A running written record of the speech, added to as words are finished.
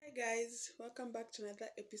guys, welcome back to another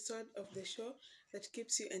episode of the show that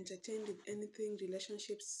keeps you entertained with anything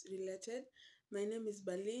relationships related. My name is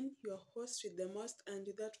Berlin, your host with the most, and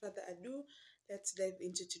without further ado, let's dive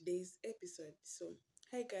into today's episode. So,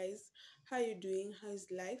 hi guys, how you doing? How's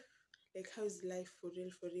life? How's life for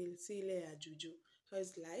real? For real? See you later, Juju.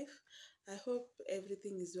 How's life? I hope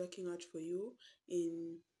everything is working out for you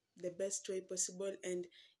in the best way possible, and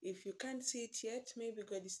if you can't see it yet, maybe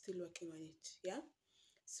God is still working on it. Yeah.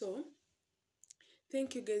 So,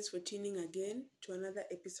 thank you guys for tuning again to another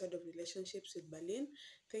episode of Relationships with Berlin.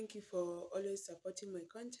 Thank you for always supporting my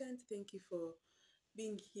content. Thank you for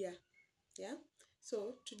being here. Yeah.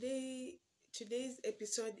 So today's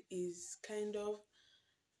episode is kind of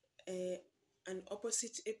a, an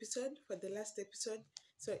opposite episode for the last episode.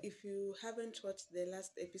 So if you haven't watched the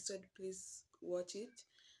last episode, please watch it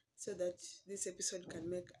so that this episode can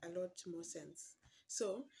make a lot more sense.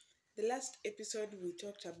 So the last episode we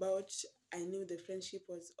talked about, I knew the friendship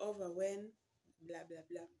was over when blah blah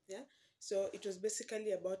blah. Yeah. So it was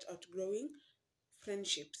basically about outgrowing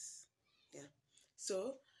friendships. Yeah.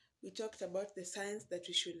 So we talked about the signs that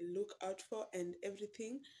we should look out for and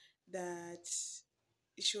everything that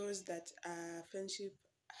shows that a friendship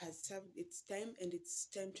has served its time and it's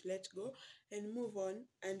time to let go and move on,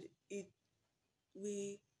 and it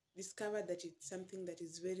we discovered that it's something that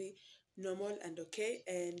is very normal and okay,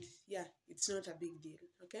 and yeah, it's not a big deal.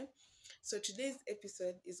 Okay, so today's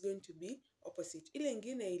episode is going to be opposite. Ile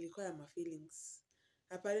ingine ilikuwa ya feelings.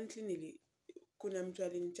 Apparently kuna mtu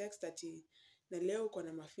alinitext ati na leo uko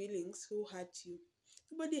na feelings. Who hurt you?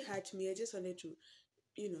 Nobody hurt me. I just wanted to,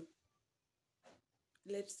 you know,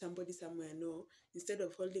 let somebody somewhere know, instead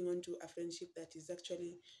of holding on to a friendship that is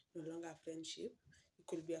actually no longer a friendship. It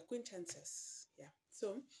could be acquaintances. Yeah.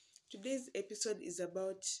 So today's episode is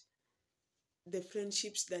about the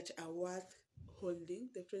friendships that are worth holding,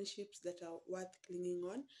 the friendships that are worth clinging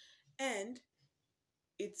on. And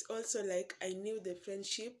it's also like I knew the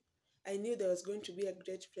friendship, I knew there was going to be a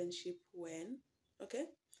great friendship when, okay?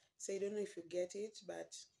 So I don't know if you get it,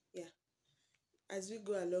 but yeah, as we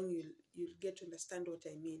go along, you'll get to understand what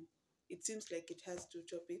I mean. It seems like it has two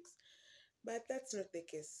topics, but that's not the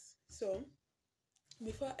case. So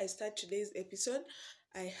before I start today's episode,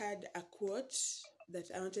 I had a quote that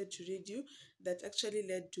I wanted to read you that actually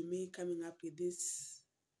led to me coming up with this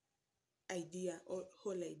idea or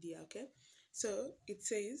whole idea. Okay, so it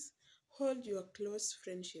says, hold your close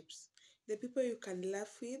friendships, the people you can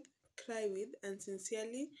laugh with, cry with, and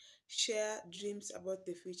sincerely share dreams about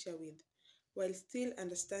the future with, while still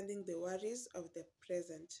understanding the worries of the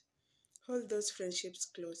present. Hold those friendships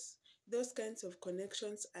close. Those kinds of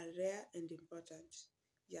connections are rare and important.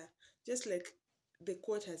 Yeah, just like the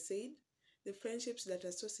quote has said, the friendships that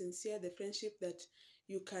are so sincere, the friendship that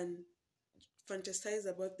you can fantasize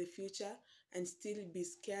about the future and still be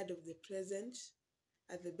scared of the present,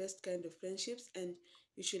 are the best kind of friendships, and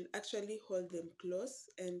you should actually hold them close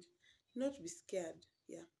and not be scared.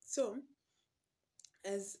 Yeah. So,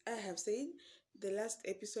 as I have said, the last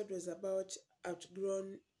episode was about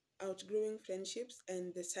outgrowing friendships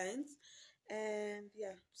and the signs. And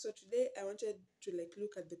yeah, so today I wanted to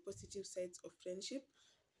look at the positive sides of friendship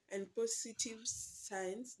and positive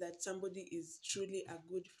signs that somebody is truly a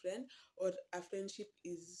good friend or a friendship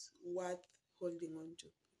is worth holding on to.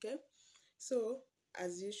 Okay, so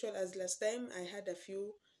as usual, as last time, I had a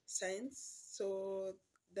few signs, so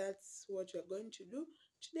that's what we're going to do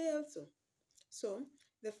today also. So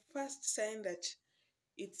the first sign that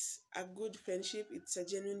it's a good friendship, it's a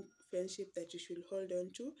genuine friendship that you should hold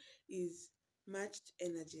on to, is matched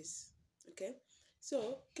energies. Okay,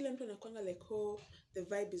 so kila mtu anakuanga like, oh, the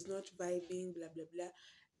vibe is not vibing, blah blah blah.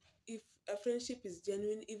 If a friendship is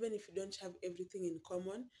genuine, even if you don't have everything in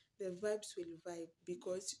common, the vibes will vibe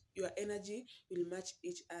because your energy will match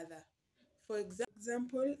each other. For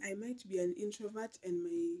example, I might be an introvert and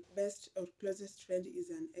my best or closest friend is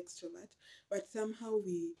an extrovert, but somehow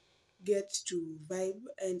we get to vibe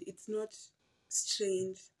and it's not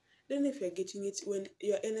strained. I don't know if you're getting it. When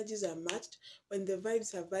your energies are matched, when the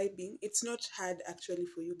vibes are vibing, it's not hard actually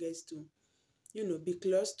for you guys to, be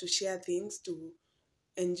close, to share things, to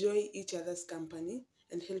enjoy each other's company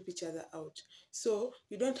and help each other out. So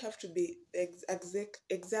you don't have to be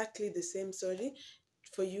exactly the same, sorry,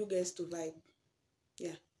 for you guys to vibe.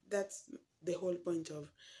 Yeah, that's the whole point of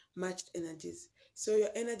matched energies. So your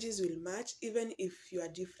energies will match even if you are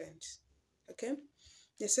different. Okay?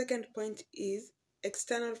 The second point is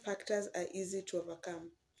external factors are easy to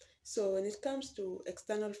overcome. So when it comes to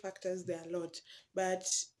external factors, there are a lot. But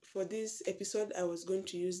for this episode, I was going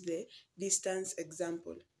to use the distance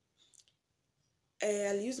example.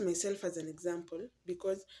 I'll use myself as an example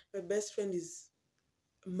because my best friend is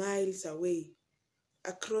miles away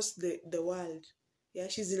across the world. Yeah,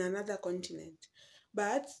 she's in another continent.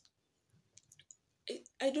 But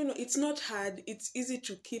I don't know, it's not hard. It's easy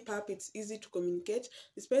to keep up, it's easy to communicate,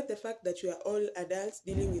 despite the fact that we are all adults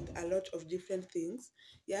dealing with a lot of different things.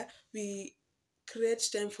 Yeah, we create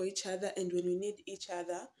time for each other, and when we need each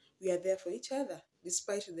other, we are there for each other,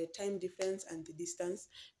 despite the time difference and the distance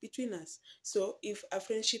between us. So, if a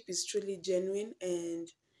friendship is truly genuine and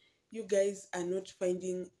you guys are not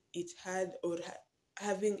finding it hard or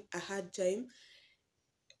having a hard time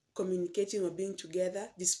communicating or being together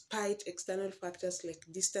despite external factors like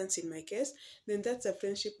distance in my case, then that's a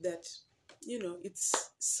friendship that,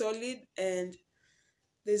 it's solid and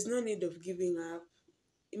there's no need of giving up.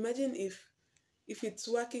 Imagine if it's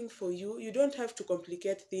working for you, you don't have to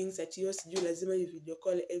complicate things at your sijui lazima you video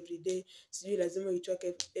call every day, sijui lazima you talk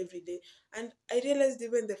every day. And I realized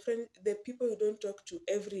even the people you don't talk to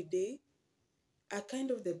every day are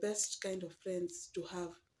kind of the best kind of friends to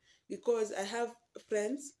have, because I have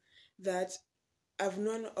friends that I've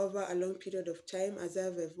known over a long period of time as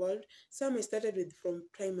I've evolved. Some I started with from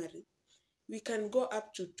primary. We can go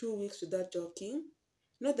up to 2 weeks without talking.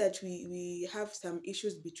 Not that we have some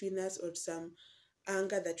issues between us or some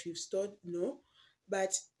anger that we've stored, no.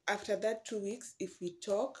 But after that 2 weeks, if we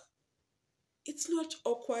talk, it's not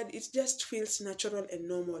awkward, it just feels natural and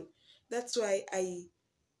normal. That's why I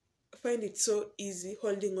find it so easy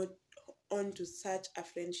holding on to such a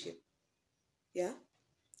friendship. Yeah?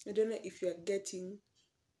 I don't know if you're getting,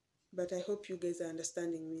 but I hope you guys are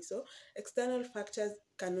understanding me. So, external factors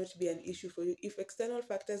cannot be an issue for you. If external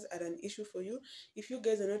factors are an issue for you, if you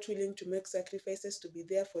guys are not willing to make sacrifices to be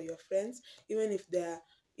there for your friends, even if they're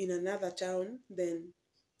in another town, then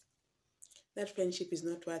that friendship is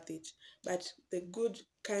not worth it. But the good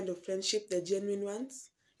kind of friendship, the genuine ones,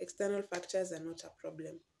 external factors are not a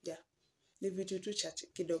problem. Yeah. Ni vitu tu cha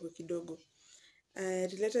kidogo kidogo.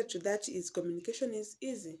 Related to that is communication is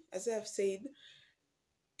easy. As I have said,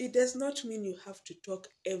 it does not mean you have to talk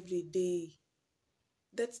every day.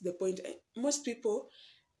 That's the point. Most people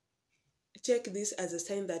take this as a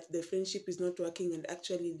sign that the friendship is not working and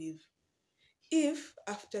actually leave. If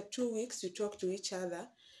after 2 weeks you talk to each other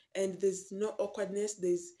and there's no awkwardness,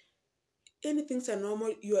 there's anything's are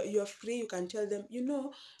normal, you're free, you can tell them,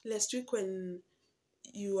 last week when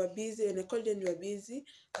you were busy and I called you and you were busy,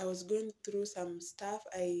 I was going through some stuff,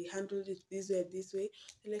 I handled it this way.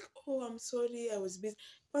 They're like, oh, I'm sorry, I was busy.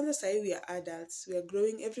 Kwanza sahi we are adults, we are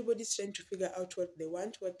growing, everybody's trying to figure out what they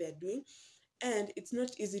want, what they're doing, and it's not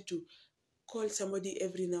easy to call somebody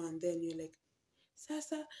every now and then. You're like,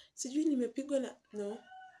 sasa sijui nimepigwa na no.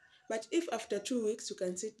 But if after 2 weeks you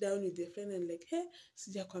can sit down with your friend and like, hey,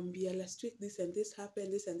 sijakwambia last week this and this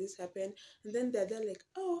happened, this and this happened, and then they're like,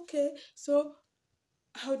 oh, okay, so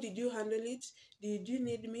how did you handle it? Did you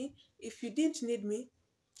need me? If you didn't need me,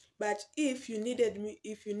 but if you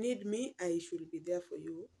need me, I should be there for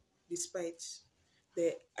you despite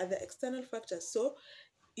the other external factors. So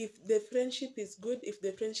if the friendship is good, if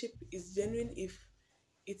the friendship is genuine, if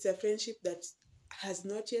it's a friendship that has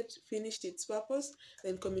not yet finished its purpose,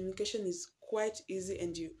 then communication is quite easy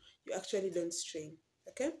and you actually don't strain.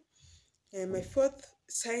 Okay? And my fourth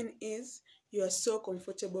sign is you are so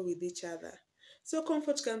comfortable with each other. So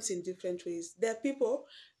comfort comes in different ways. There are people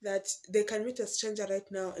that they can meet a stranger right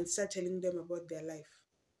now and start telling them about their life.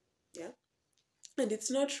 Yeah? And it's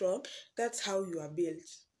not wrong. That's how you are built.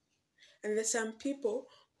 And there's some people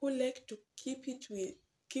who like to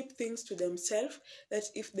keep things to themselves, that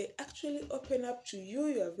if they actually open up to you,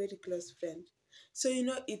 you're a very close friend. So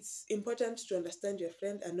it's important to understand your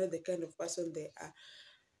friend and know the kind of person they are.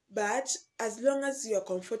 But as long as you're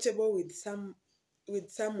comfortable with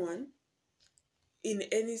someone in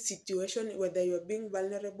any situation, whether you're being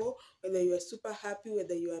vulnerable, whether you are super happy,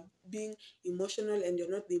 whether you are being emotional and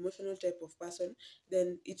you're not the emotional type of person,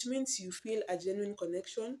 then it means you feel a genuine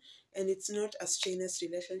connection and it's not a strenuous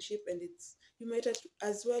relationship, and you might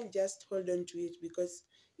as well just hold on to it because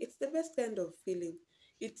it's the best kind of feeling.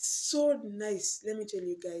 It's so nice. Let me tell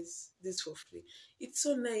you guys this for free. It's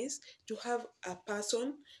so nice to have a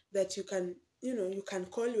person that you can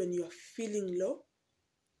call when you're feeling low.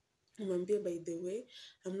 Mwambie, by the way,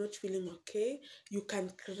 I'm not feeling okay. You can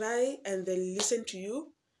cry and they'll listen to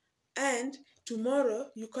you. And tomorrow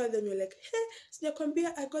you call them, you're like, hey,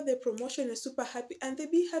 sijakwambia I got the promotion, you're super happy, and they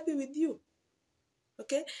be happy with you.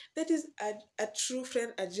 Okay? That is a true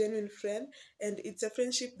friend, a genuine friend, and it's a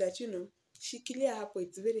friendship that, shikilia hapo.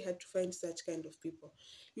 It's very hard to find such kind of people.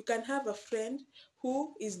 You can have a friend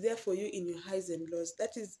who is there for you in your highs and lows.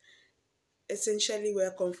 That is essentially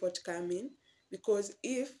where comfort comes in. Because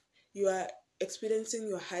if you are experiencing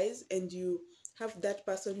your highs and you have that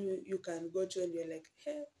person who you can go to and you're like,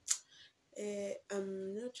 hey,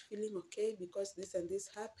 I'm not feeling okay because this and this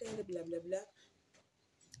happened, blah blah blah.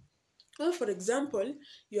 Or for example,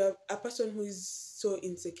 you are a person who is so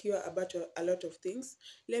insecure about a lot of things.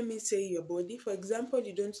 Let me say your body. For example,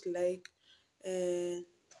 you don't like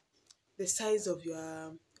the size of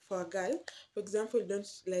your, for a girl, for example, you don't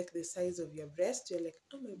like the size of your breast. You're like,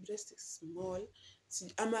 oh, my breast is small.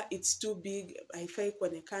 It's too big. Haifai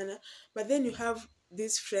kuonekana. But then you have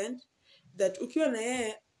this friend that ukiwa na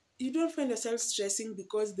yeye, you don't find yourself stressing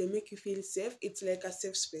because they make you feel safe. It's like a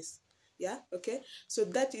safe space. Yeah, okay. So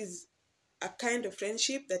that is a kind of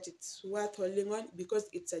friendship that it's worth holding on, because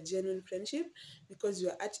it's a genuine friendship, because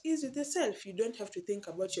you're at ease with yourself. You don't have to think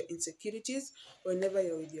about your insecurities whenever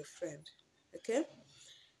you're with your friend. Okay.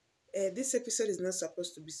 This episode is not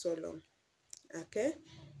supposed to be so long. Okay.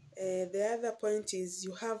 The other point is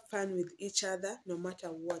you have fun with each other no matter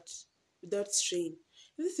what, without strain.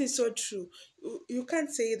 This is so true. You can't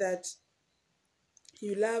say that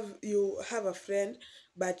you have a friend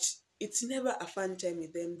but it's never a fun time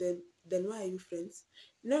with them. Then why are you friends?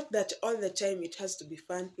 Not that all the time it has to be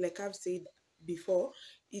fun. Like I've said before,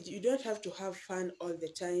 you don't have to have fun all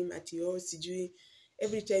the time at your sijui.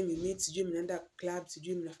 Every time you meet sijui mnaenda club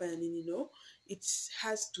sijui mnafanya nini. No, it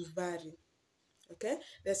has to vary. Okay,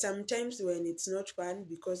 there's sometimes when it's not fun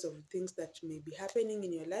because of things that may be happening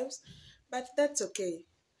in your lives, but that's okay.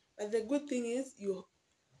 But the good thing is you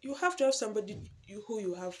have to have somebody who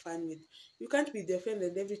you have fun with. You can't be their friend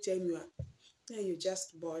and every time you're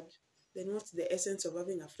just bored. Then what's the essence of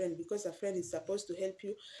having a friend? Because a friend is supposed to help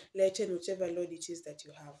you lighten whichever load it is that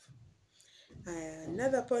you have.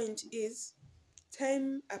 Another point is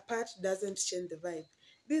time apart doesn't change the vibe.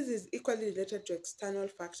 This is equally related to external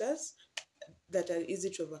factors that are easy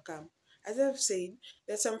to overcome. As I've said,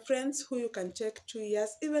 there's some friends who you can take 2 years,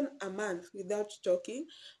 even a month without talking,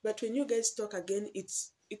 but when you guys talk again,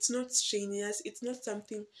 it's not strenuous, it's not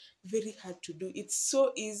something very hard to do. It's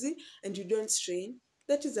so easy and you don't strain.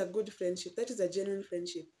 That is a good friendship. That is a genuine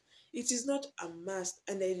friendship. It is not a must,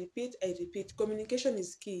 and I repeat, communication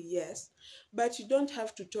is key, yes, but you don't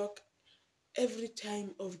have to talk every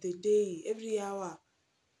time of the day, every hour.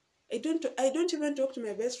 I don't even talk to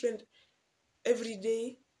my best friend every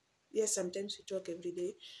day. Yes, sometimes we talk every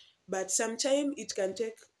day, but sometimes it can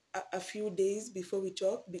take a few days before we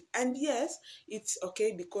talk. And yes, it's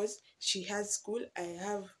okay because she has school, I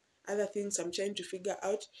have other things I'm trying to figure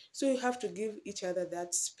out. So you have to give each other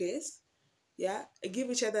that space. Yeah, give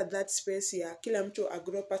each other that space. Yeah, kila mtu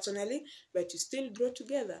grow personally, but you still grow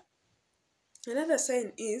together. Another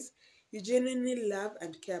sign is you genuinely love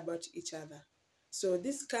and care about each other. So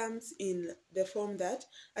this comes in the form that,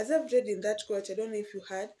 as I've read in that quote, I don't know if you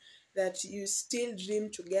heard, that you still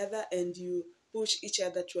dream together and you push each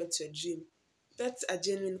other towards your dream. That's a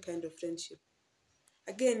genuine kind of friendship.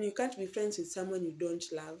 Again, you can't be friends with someone you don't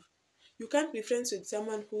love. You can't be friends with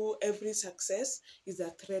someone who every success is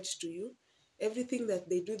a threat to you. Everything that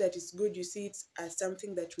they do that is good, you see it as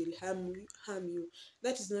something that will harm you.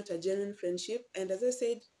 That is not a genuine friendship. And as I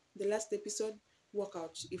said in the last episode, walk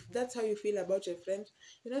out. If that's how you feel about your friend,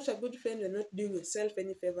 you're not a good friend, you're not doing yourself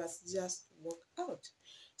any favors, just walk out.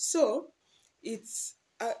 So it's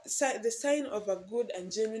the sign of a good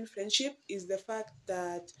and genuine friendship is the fact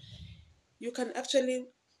that you can actually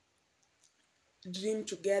dream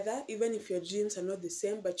together, even if your dreams are not the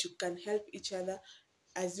same, but you can help each other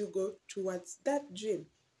as you go towards that dream.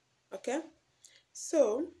 Okay?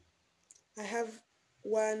 So, I have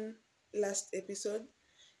one last episode,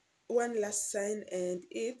 one last sign, and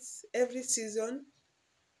it's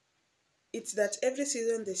that every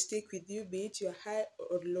season they stick with you, be it your high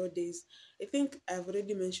or low days. I think I've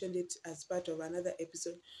already mentioned it as part of another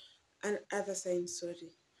episode. And other sign, sorry.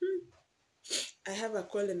 I have a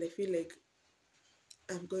cold and I feel like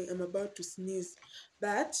I'm about to sneeze.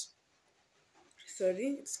 But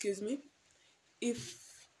sorry, excuse me.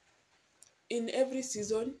 If in every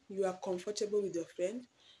season you are comfortable with your friend,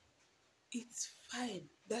 it's fine.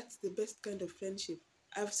 That's the best kind of friendship.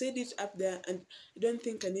 I've said it up there and I don't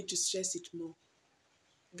think I need to stress it more.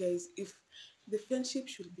 Guys, if the friendship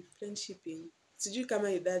should be friendshiping, sijui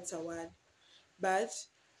kama that's a word, but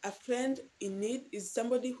a friend in need is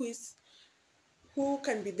somebody who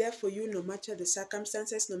can be there for you no matter the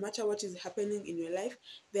circumstances, no matter what is happening in your life.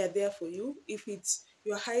 They are there for you. If it's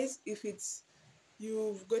your highs, if it's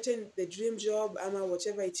you've gotten the dream job, ama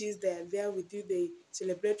whatever it is, they are there with you, they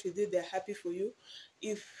celebrate with you, they're happy for you.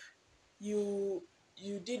 If you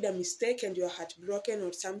did a mistake and you're heartbroken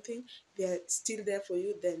or something, they're still there for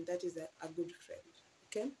you, then that is a good friend.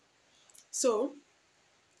 Okay. So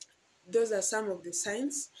those are some of the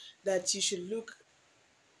signs that you should look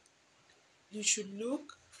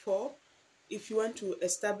for if you want to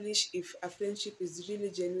establish if a friendship is really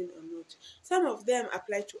genuine or not. Some of them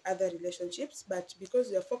apply to other relationships, but because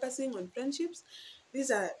we are focusing on friendships,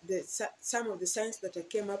 these are some of the signs that I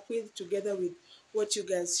came up with together with what you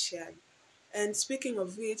guys shared. And speaking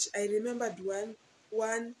of which, I remembered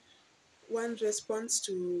one one response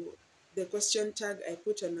to the question tag I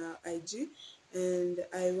put on our IG, and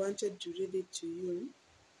I wanted to read it to you.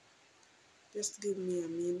 Just give me a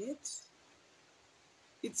minute.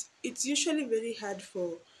 It's usually very hard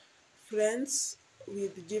for friends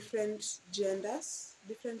with different genders,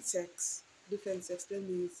 different sex, let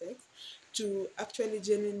me use sex, to actually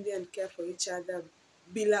genuinely and care for each other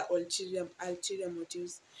bila ulterior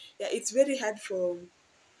motives. Yeah, it's not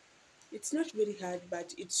very hard,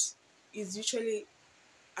 but it is usually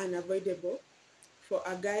unavoidable for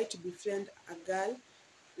a guy to befriend a girl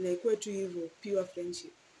like kwetu hivyo pure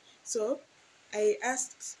friendship. So I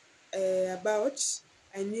asked about,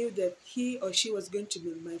 I knew that he or she was going to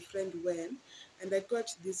be my friend when, and I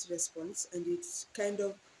got this response, and it kind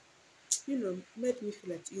of, made me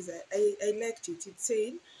feel at ease. I liked it. It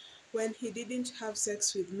said, when he didn't have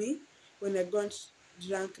sex with me when I got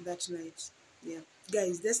drunk that night. Yeah.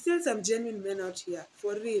 Guys, there's still some genuine men out here,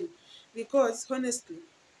 for real. Because honestly,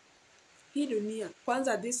 hii dunia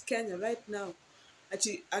kwanza, this Kenya right now,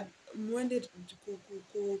 ati mwende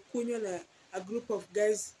kunywa na a group of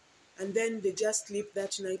guys, and then they just sleep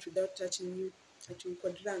that night without touching you, ati uko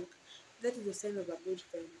drunk. That is a sign of a good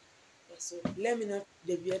friend. Yeah, so let me not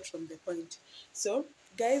deviate from the point. So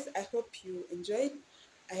guys, I hope you enjoyed.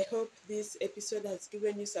 I hope this episode has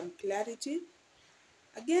given you some clarity.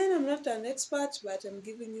 Again, I'm not an expert, but I'm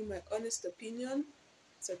giving you my honest opinion.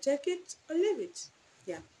 So take it or leave it.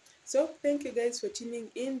 Yeah. So thank you guys for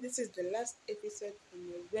tuning in. This is the last episode for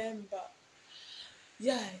November.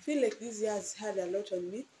 Yeah, I feel like this year has had a lot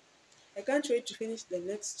on me. I can't wait to finish the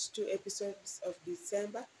next 2 episodes of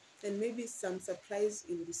December and maybe some surprise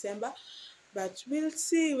in December. But we'll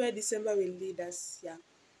see where December will lead us. Yeah.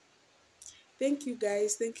 Thank you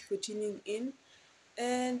guys. Thank you for tuning in.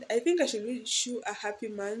 And I think I should wish you a happy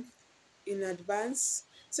month in advance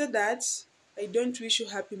so that I don't wish you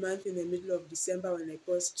happy month in the middle of December when I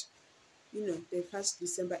post, the first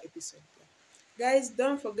December episode. Yeah. Guys,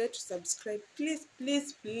 don't forget to subscribe. Please,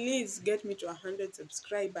 please, please get me to 100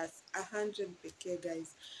 subscribers. 100 PK,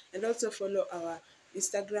 guys. And also follow our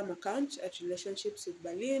Instagram account at Relationships with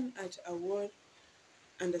Berlin, at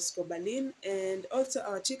award_Berlin, and also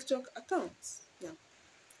our TikTok account. Yeah.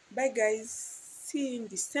 Bye, guys. See you in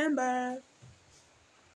December.